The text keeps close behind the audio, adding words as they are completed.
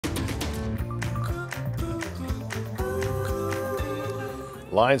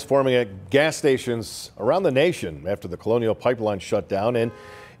Lines forming at gas stations around the nation after the Colonial Pipeline shut down, and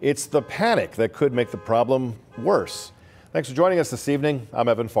it's the panic that could make the problem worse. Thanks for joining us this evening. I'm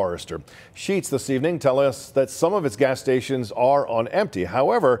Evan Forrester. Sheets this evening tell us that some of its gas stations are on empty.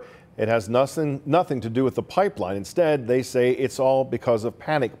 However, it has nothing to do with the pipeline. Instead, they say it's all because of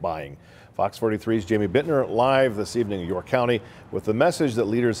panic buying. Fox 43's Jamie Bittner live this evening in York County with the message that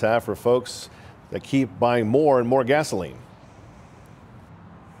leaders have for folks that keep buying more and more gasoline.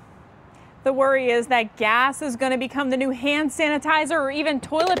 The worry is that gas is going to become the new hand sanitizer or even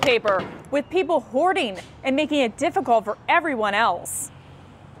toilet paper, with people hoarding and making it difficult for everyone else.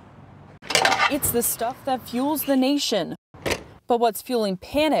 It's the stuff that fuels the nation. But what's fueling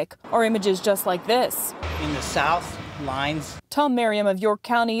panic are images just like this. In the south, lines. Tom Merriam of York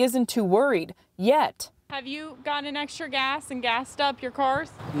County isn't too worried yet. Have you gotten extra gas and gassed up your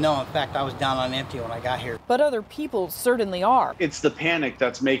cars? No, in fact, I was down on empty when I got here. But other people certainly are. It's the panic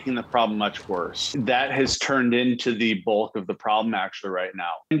that's making the problem much worse. That has turned into the bulk of the problem actually right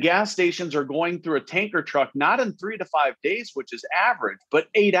now. And gas stations are going through a tanker truck, not in 3 to 5 days, which is average, but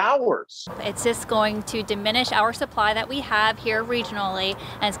 8 hours. It's just going to diminish our supply that we have here regionally,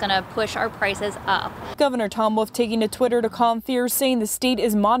 and it's going to push our prices up. Governor Tom Wolf taking to Twitter to calm fears, saying the state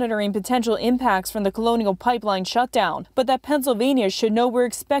is monitoring potential impacts from the Colonial Pipeline shutdown, but that Pennsylvania should know we're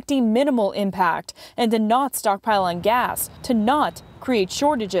expecting minimal impact and to not stockpile on gas, to not create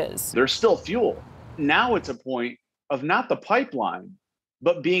shortages. There's still fuel. Now it's a point of not the pipeline,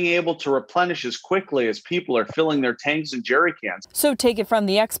 but being able to replenish as quickly as people are filling their tanks and jerry cans. So take it from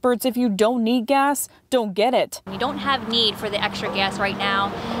the experts, if you don't need gas, don't get it. You don't have need for the extra gas right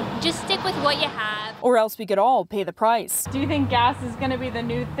now. Just stick with what you have. Or else we could all pay the price. Do you think gas is going to be the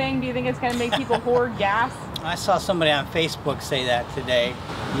new thing? Do you think it's going to make people hoard gas? I saw somebody on Facebook say that today.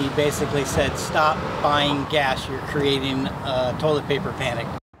 He basically said, stop buying gas. You're creating a toilet paper panic.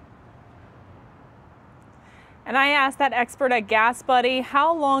 And I asked that expert at Gas Buddy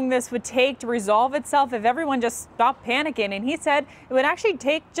how long this would take to resolve itself if everyone just stopped panicking. And he said it would actually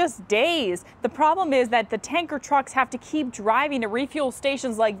take just days. The problem is that the tanker trucks have to keep driving to refuel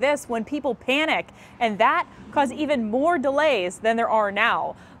stations like this when people panic. And that caused even more delays than there are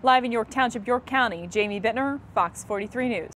now. Live in York Township, York County, Jamie Bittner, Fox 43 News.